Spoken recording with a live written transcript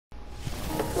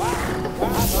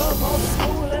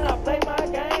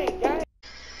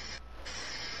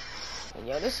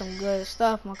This some good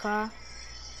stuff, my car.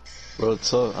 Real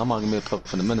talk. I'm gonna give me a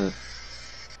puff in a minute.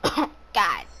 God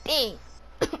dang.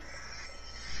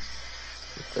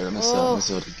 Let me see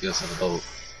what the guess is about.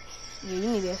 Yeah, you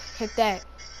need to hit that.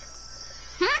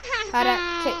 How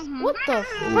that take? What the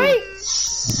freak?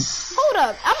 Hold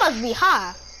up, I must be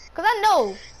high, cause I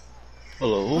know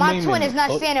my twin is not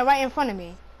standing right in front of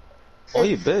me. Oh,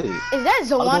 you big. Is that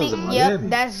Zuwaniie? Yep,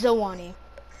 that's Zuwaniie.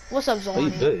 What's up, Zuwaniie? Oh,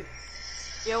 you big.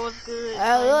 Yo, what's good?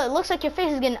 It looks like your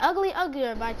face is getting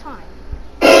uglier by time.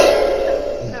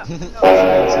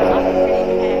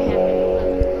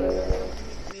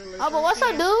 Oh, but what's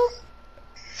up, dude?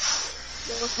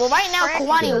 Well, right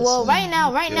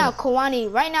now,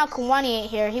 Kawani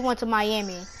ain't here. He went to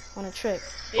Miami on a trip.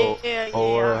 Yeah, I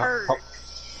heard.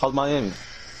 How's Miami?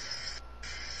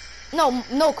 No,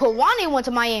 Kawani went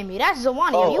to Miami. That's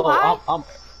Zuwaniie. Are you high?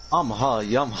 I'm high.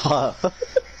 Yeah, I'm high.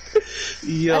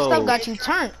 Yo. That stuff got you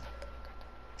turned.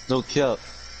 No cap.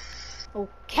 No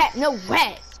cap, no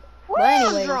rat. But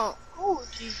anyway, why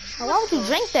would you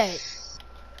drink that?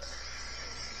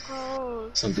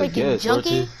 Some good Freaking gas,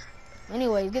 junkie.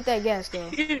 Anyways, get that gas though.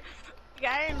 I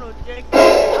ain't no junkie.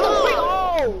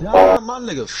 Oh! Nah, my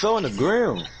nigga fell on the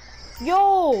ground.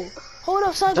 Yo! Hold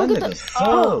up, son. Go That get nigga the.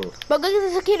 fell. But go get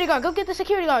the security guard. Go get the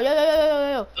security guard.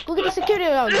 Yo. Go get the security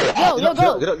guard. Yo,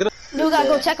 go. Get up. You gotta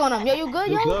go check on him. Yo, you good,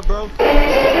 yo? You good, bro? Chill,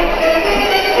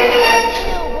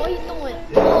 bro. He's doing.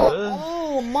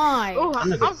 Oh my. Oh, I'm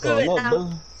good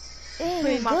now.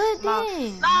 Hey, you good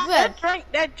then? Nah,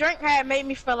 that drink had made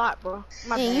me feel out, bro.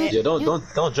 My bad. Yeah, don't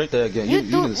drink that again. You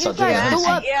need to stop drinking.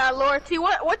 Yeah, LordTee,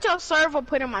 what your server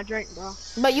put in my drink, bro?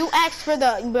 But you asked for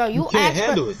the, bro. You can't asked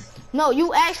handle for. it. No,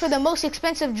 you asked for the most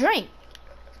expensive drink.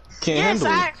 Can't handle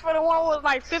it. Yes, I asked for the one with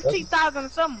like 15,000 or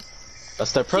something.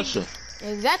 That's that pressure.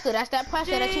 Exactly, that's that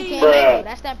pressure that you can't handle.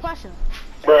 That's that pressure.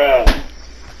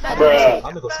 I'm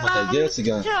gonna go smoke that gas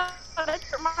again.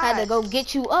 Had to go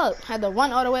get you up. Had to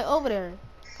run all the way over there.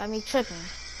 Got me tripping.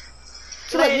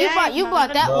 See, look, you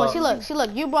brought that one. See, look,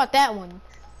 you brought that one.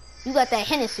 You got that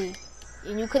Hennessy,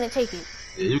 and you couldn't take it.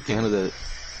 Yeah, you can handle that.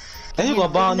 And you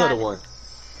gonna buy another one?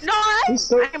 No, I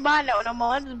ain't buying that no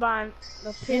more. I'm just buying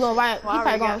the piss. He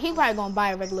probably gonna buy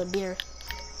a regular beer.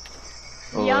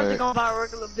 Yeah, I'm just gonna buy a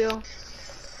regular beer.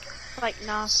 Like,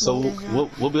 nah. So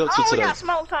we'll be up to today. We got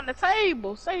smokes on the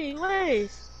table. Say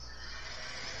less.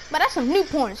 But that's some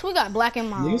Newports. We got Black and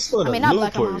Miles. I mean, not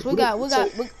Black and Miles. We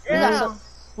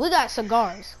got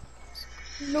cigars.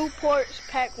 Newports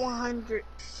pack 100.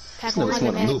 Pack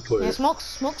 100, man. Smoke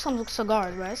some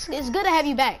cigars, bro. It's good to have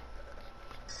you back.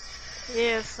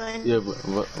 Yeah, son. Yeah,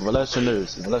 relax your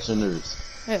nerves.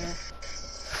 Yeah.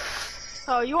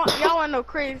 So y'all want no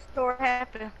crazy story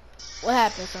happen? What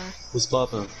happened, son? What's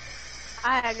poppin'?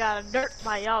 I had got a dirt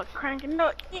bike, y'all cranking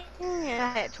up, and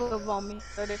I had 12 on me.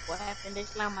 So that's what happened. They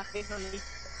slammed my face on the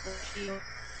shield.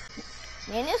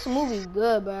 Man, this movie's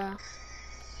good, bro.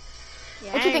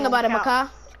 Yeah, What you think about it, Makai?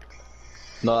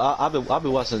 No, I've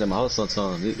been watching it in my house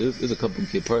sometimes. There's a couple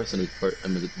kid parts in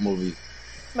the movie.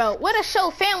 Bro, where the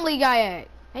show Family Guy at?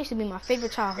 That used to be my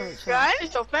favorite childhood show. Yeah, I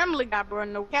ain't your Family Guy, bro.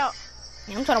 No count.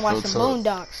 Yeah, I'm trying to watch some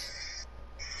Boondocks.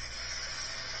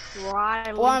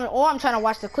 Right. Or I'm trying to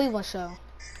watch the Cleveland show.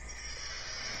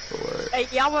 What? Hey,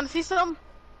 y'all want to see something?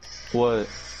 What?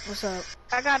 What's up?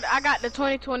 I got the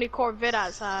 2020 Corvette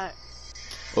outside.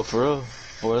 Oh, for real?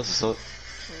 Oh, that's what's up.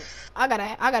 I got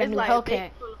a new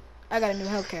Hellcat. I got a new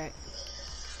Hellcat.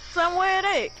 Somewhere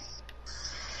at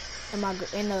in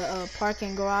the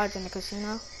parking garage in the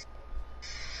casino.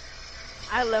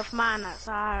 I left mine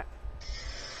outside.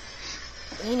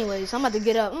 Anyways, I'm about to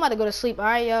get up. I'm about to go to sleep. All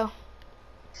right, yo.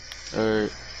 Alright.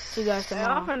 See you guys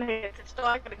tomorrow. I'm finna head to the store.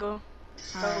 I gotta go.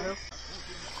 Alright.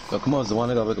 Yo, come on,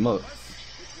 Zuwaniie, gotta wake him up.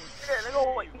 Yeah, let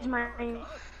go wake my name.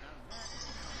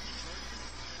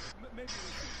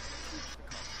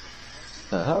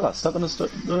 I got stuck on the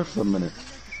door for a minute.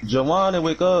 Zuwaniie,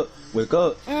 wake up. Wake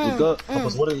up. Help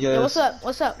us water your ass.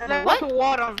 What's up? What? Put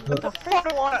water on. Put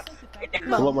the water.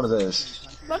 Pull up one of theirs.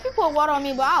 Bro, if you pour water on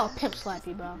me, bro, I'll pimp slap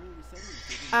you, bro.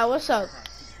 Alright, what's up?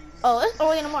 Oh, it's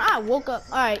early in the morning. I woke up.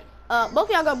 Alright, both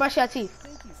of y'all go brush your teeth.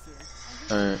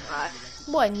 Alright.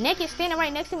 Boy, naked standing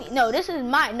right next to me. No, this is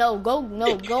my. No, go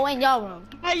in y'all room.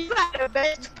 Hey, you got the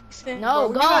best. No,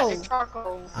 bro.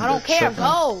 go. I don't care.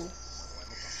 Go.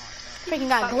 Freaking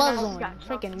got gloves on.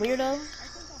 Freaking weirdo.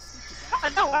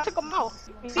 No, I took them off.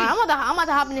 I'm about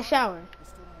to hop in the shower.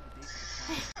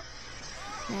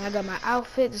 Man, I got my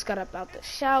outfit. Just got up out the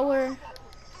shower.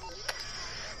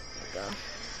 Go.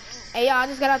 Hey, y'all, I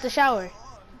just got out the shower.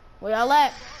 Where y'all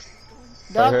at?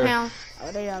 Dog pound.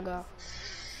 Oh, there y'all go.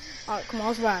 Alright, come on,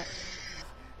 let's ride.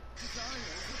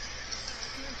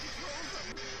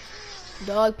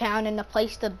 Dog pound in the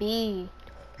place to be.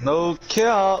 No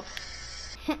cap.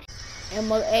 And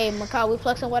hey, Makai, we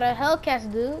flexing what a Hellcats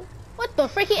do. What the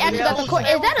freak? He actually got the court.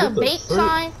 Yeah, Is that a bait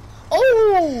sign?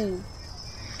 Oh!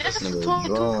 This is Nigga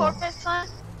 22 drunk. Corvette, son.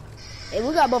 Hey,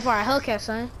 we got both our Hellcats,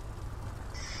 son.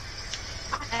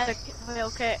 I had a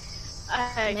Hellcat.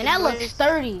 Man, that looks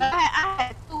sturdy. I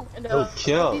had two. And No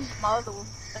cap. these my other ones.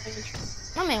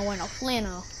 My man wearing a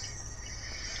flannel.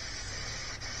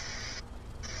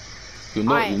 You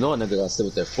know, Alright. you know a nigga got sit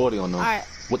with that 40 on them. Alright.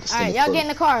 With the Alright, y'all get in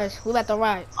the cars. We about to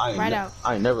ride. Right out.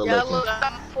 I ain't never Yeah, looking. look, I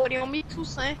got my 40 on me too,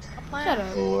 son. Shut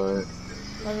up. Or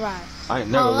Let's ride. I ain't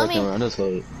never let looking me- around this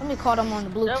hood. Let me call them on the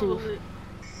That Bluetooth. was it.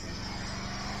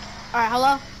 Alright,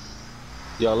 hello?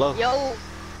 Y'all love? Yo,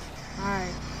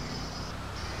 Alright.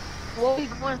 where we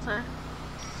going, son?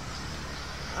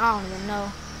 I don't even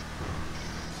know.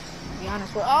 To be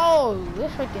honest with oh,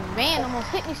 this freaking van almost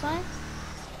hit me, son.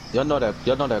 Y'all know that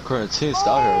current team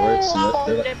out here, right? So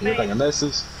you got your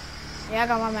message? Yeah, I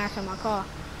got my mask in my car.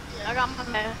 Yeah, I got my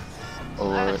man.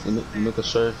 Or you make a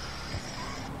sure.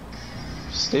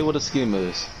 Stay where the scheme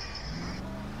is.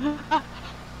 I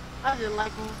just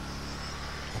like him.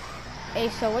 Hey,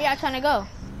 so where y'all trying to go?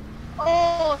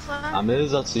 Oh, son. I mean,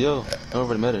 it's up to you. It don't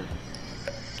really matter.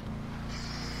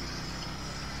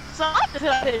 So I just feel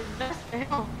like that's for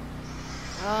him.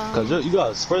 Cause you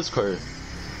got a sports car.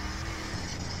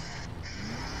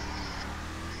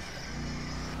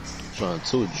 Trying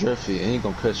too drifty, and he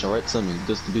gonna catch right to me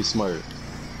just to be smart.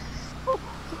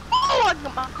 Oh,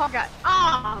 my car got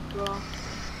bro.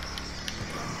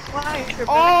 Why ain't you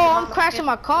Oh, I'm crashing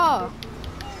my car.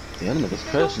 Yeah, that nigga's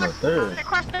crashing up there.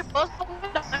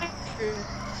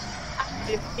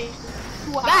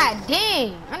 God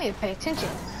dang, I need to pay attention.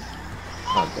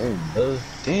 God damn, bro.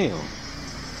 Damn.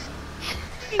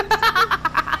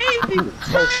 You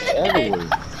crashing everywhere.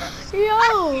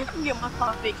 Yo. You can get my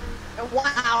car fixed.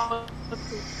 Wow.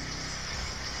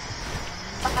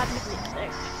 5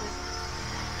 minutes.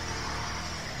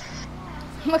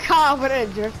 My car over there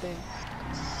drifting.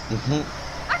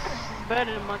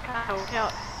 Better than my car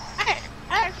without.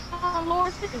 I saw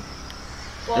LordTee.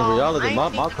 In reality,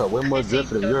 my car way more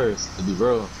drifted than yours, to be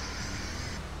real.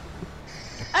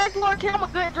 Ask LordTee, I'm a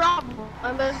good driver.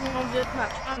 Unless I'm just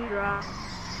not trying to drive.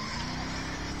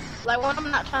 Like when I'm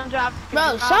not trying to drive.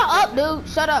 Bro, shut up, dude.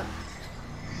 Shut up.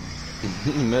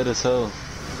 Mad as hell.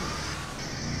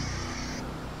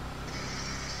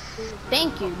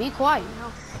 Thank you. Be quiet.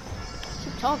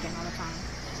 Keep talking all the time.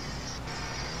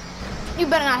 You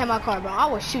better not hit my car, bro. I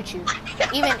will shoot you.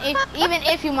 Even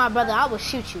if you my brother, I will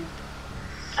shoot you.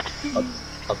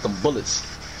 Up them bullets.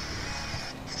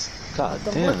 God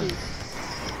The damn. bookies.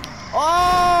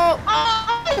 Oh!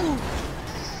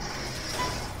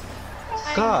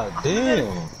 God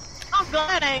damn. I'm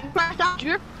glad I ain't crashed out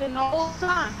drifting the whole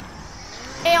time.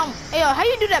 Hey, how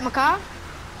you do that, Makai?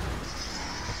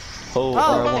 Hold Oh,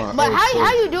 R1. but how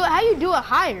R2. you do it? How you do it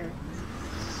higher?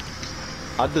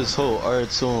 I just hold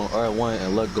R2 and R1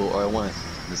 and let go R1.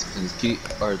 Just keep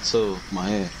R2 in my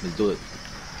hand. Let's do it.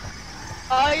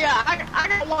 Oh yeah, I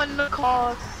got one in the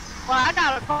car. Well, I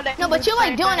got a car that. No, but you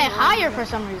like doing it higher for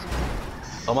some reason.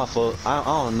 Oh, my fault. I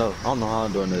don't know. I don't know how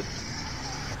I'm doing it.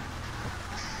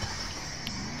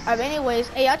 Anyways,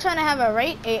 hey, y'all trying to have a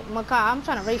race? Hey, Makai, I'm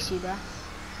trying to race you, bro.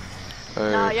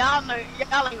 Nah, y'all know,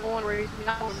 y'all ain't going to race me.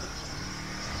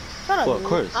 Shut up, Well, of dude.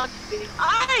 course.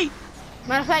 Hey!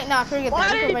 Matter of fact, nah, forget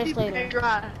that. We can race later.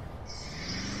 Drive?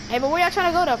 Hey, but where y'all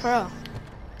trying to go though, for real?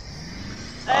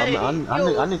 Hey, I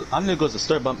need to go to the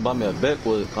store buy me a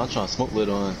backwood. I'm trying to smoke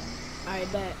later on.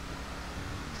 Alright, bet.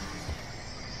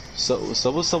 So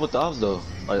what's up with the ops though?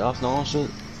 Like ops no on shit?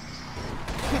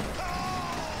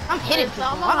 I'm hitting people.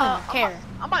 I don't care.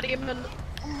 I'm about to get me.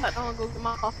 I'm about to go get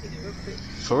my coffee real quick.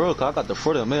 For real, 'cause I got the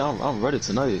 40 on me. I'm ready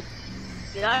tonight.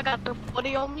 Yeah, I got the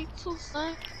 40 on me too,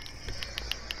 son.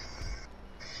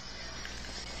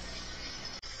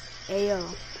 Hey, yo,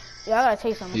 I gotta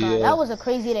tell you something. Yeah. That was a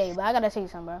crazy day, but I gotta tell you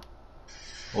something,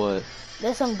 bro. What?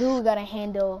 There's some dude gotta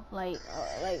handle like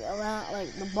around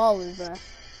like the ballers, bro.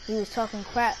 He was talking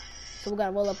crap, so we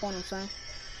gotta roll up on him, son.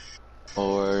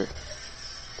 Or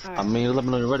All right. I mean, let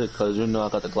me know you're ready, 'cause you know I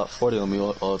got the Glock 40 on me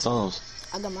all times.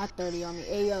 I got my 30 on me.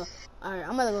 Hey, yo. All right,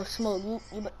 I'm gonna go smoke.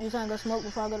 You trying to go smoke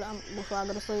before I go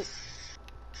to sleep?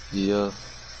 Yeah. All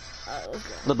right, let's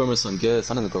go. Let's bring me some gas.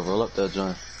 I need to go roll up that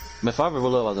joint. Man, if I ever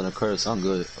roll up, I was in a curse. I'm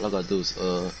good. All I gotta do is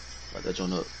light that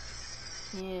joint up.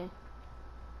 Yeah.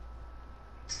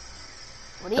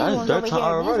 Well, these ones over here.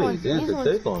 Already. These ones,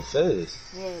 They going fast.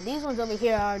 yeah, these ones over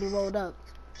here are already rolled up.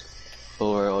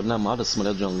 Or no, I'll just smell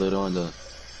that joint later on though.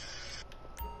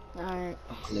 All right.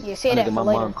 I Yeah, say need that to get for my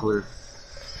later. mind clear.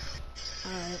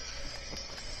 Alright.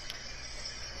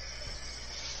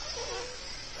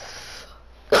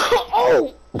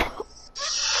 Oh!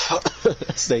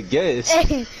 Stay gas.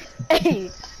 Hey!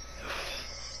 Hey!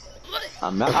 I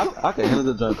can handle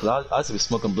the joint because I used to be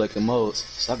smoking black and modes,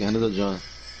 so I can handle the joint.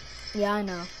 Yeah, I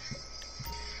know.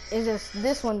 It's just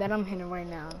this one that I'm hitting right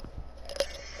now.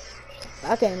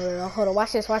 I can't handle it. Hold on,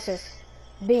 watch this, watch this.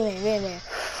 Big man, big man.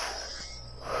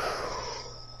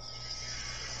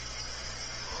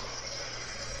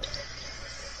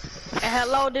 Hey,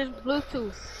 hello, this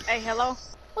Bluetooth. Hey, hello.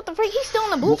 What the freak? He's still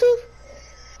on the Bluetooth?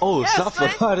 Oh, Yes, stop for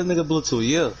man. this nigga Bluetooth.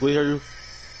 Yeah, we hear you.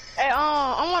 Hey,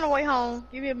 I'm on the way home.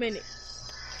 Give me a minute.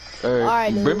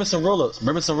 Alright, bring me some roll-ups.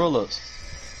 Bring me some roll-ups.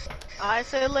 I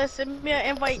said, let's send me an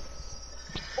invite.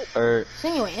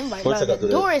 Send you an invite, bro. The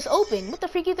door is open. What the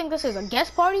freak you think this is? A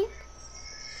guest party?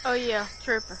 Oh yeah,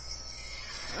 tripping.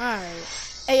 Alright.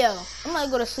 Hey yo, I'm gonna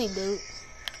go to sleep, dude.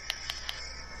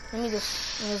 Let me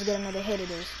just get another hit of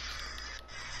this.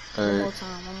 One more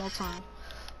time, one more time.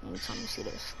 One more time, let me see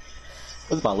this.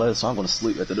 This is my last, so I'm gonna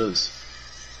sleep after this.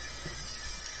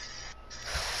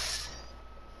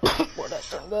 Boy, that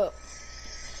thing up.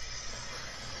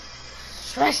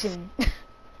 Stressing.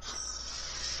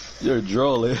 You're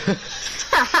drolling.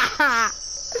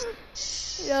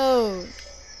 Yo,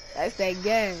 that's that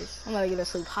gas. I'm gonna get to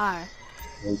sleep hard.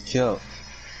 No kill.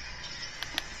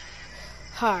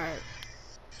 Hard.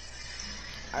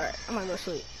 Alright, I'm gonna go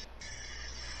sleep.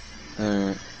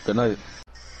 Good night.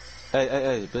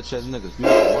 Hey, bitch ass niggas. You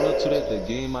got 1 or 2 days, the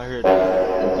game out here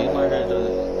done. The game out here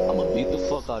done. I'ma beat the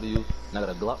fuck out of you. And I got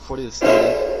a Glock 40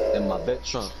 standing in my back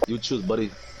trunk. You choose,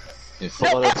 buddy. And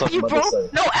fuck all that talking about this side.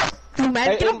 No, F you,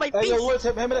 man. Get off my face. Yo, Lord,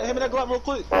 hand me that Glock real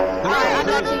quick. No,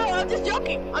 I'm just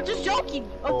joking. I'm just joking.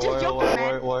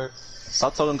 Man.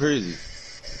 Stop talking crazy.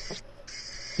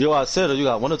 Yo, I said you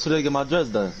got 1 or 2 days to get my dress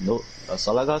done. Nope, that's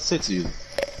all I gotta say to you.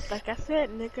 Like I said,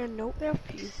 nigga, no F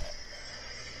you.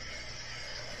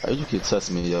 Hey, you keep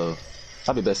testing me, yo.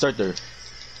 I'll be back. Start there.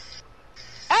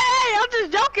 Hey, I'm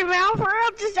just joking, man. I'm for real.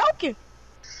 I'm just joking.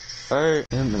 Alright.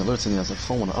 Damn, man, alerting me. I was like,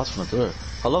 phone wanna ask from the door.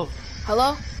 Hello?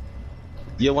 Hello?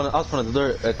 Yeah, wanna ask from the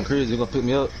door. Acting crazy. You gonna pick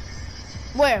me up?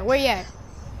 Where? Where you at?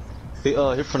 Hey,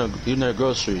 here from the, you near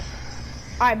grocery.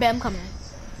 Alright, bet I'm coming.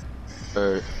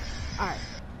 Alright. Alright.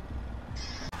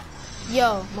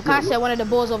 Yo, Makai said one of the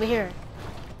bulls over here.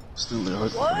 Stupid.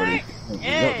 Hurts What? everybody.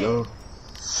 Hey. Up, yo.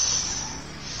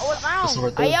 Oh, what's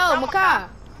wrong? Hey, yo, Makai.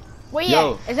 Where you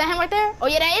Yo. at? Is that him right there? Oh,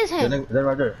 yeah, that is him. That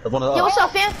right there. That's one of the Yo, what's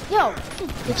up, fam? Yo.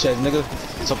 Bitch ass nigga.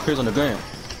 So crazy on the ground.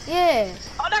 Yeah.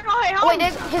 Oh, they're going hey, Oh, wait,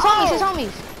 his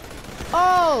homies.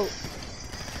 Oh.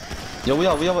 Yo, we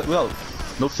out.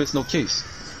 No fix, no case.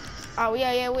 Alright, we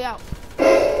out.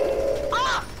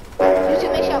 You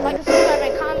should make sure you like and subscribe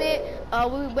and comment.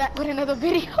 We'll be back with another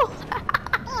video.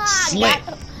 Slip.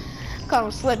 Cause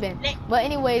I'm slipping. But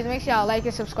anyways, make sure y'all like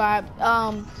and subscribe.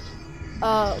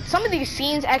 Some of these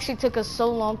scenes actually took us so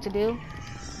long to do.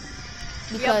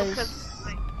 Because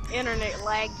like, internet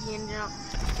laggy and jump.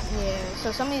 yeah,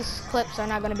 so some of these clips are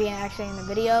not gonna be actually in the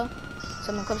video.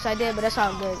 Some of the clips I did, but that's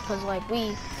all good because like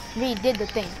we redid the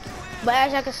thing. But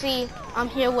as y'all can see, I'm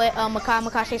here with Makai.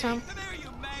 Makai, say something.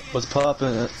 What's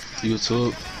poppin',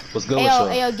 YouTube? What's good with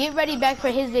Hey y'all? yo, get ready back for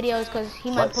his videos because he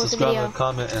might Like, post a subscribe, video. and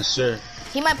comment, and share.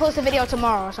 He might post a video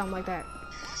tomorrow or something like that.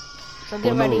 So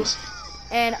get Who ready. knows?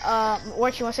 And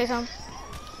Wart, you wanna say something?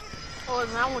 Oh,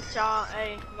 man, I want y'all,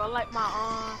 hey, go like my,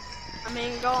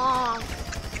 go,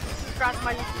 subscribe to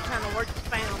my YouTube channel, Work the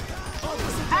Spam.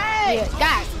 Hey! Yeah,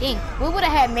 God dang. We would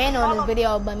have had Mano in this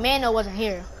video, but Mano wasn't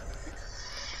here.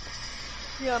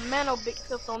 Yeah, Mano Big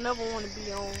Clips don't never want to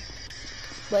be on.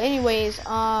 But anyways,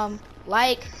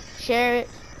 like, share it,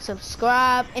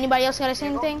 subscribe. Anybody else gotta say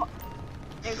anything?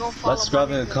 And go follow Like, subscribe,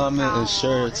 my and comment, and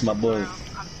share it to my boy.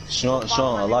 Sean,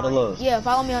 a lot of love. Yeah,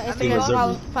 follow me on Instagram.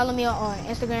 deserve Follow me on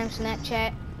Instagram,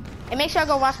 Snapchat. And make sure I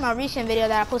go watch my recent video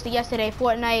that I posted yesterday,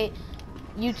 Fortnite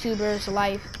YouTubers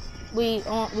life. We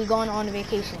going on a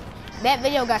vacation. That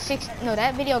video got 70 views.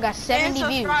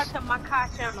 And subscribe to my Kai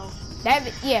channel.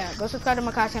 Go subscribe to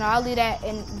my channel. I'll leave that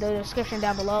in the description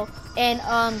down below. And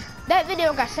that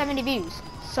video got 70 views,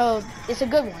 so it's a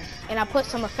good one. And I put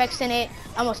some effects in it.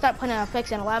 I'm gonna start putting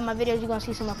effects in a lot of my videos. You're gonna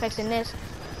see some effects in this,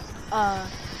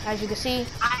 as you can see.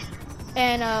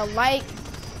 And like,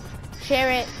 share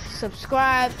it,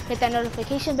 subscribe, hit that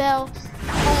notification bell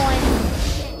on.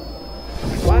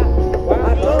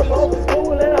 I come home from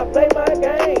school and I play my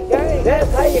game.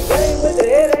 That's how you game with the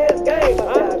head ass game.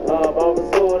 I come home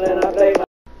from school and I play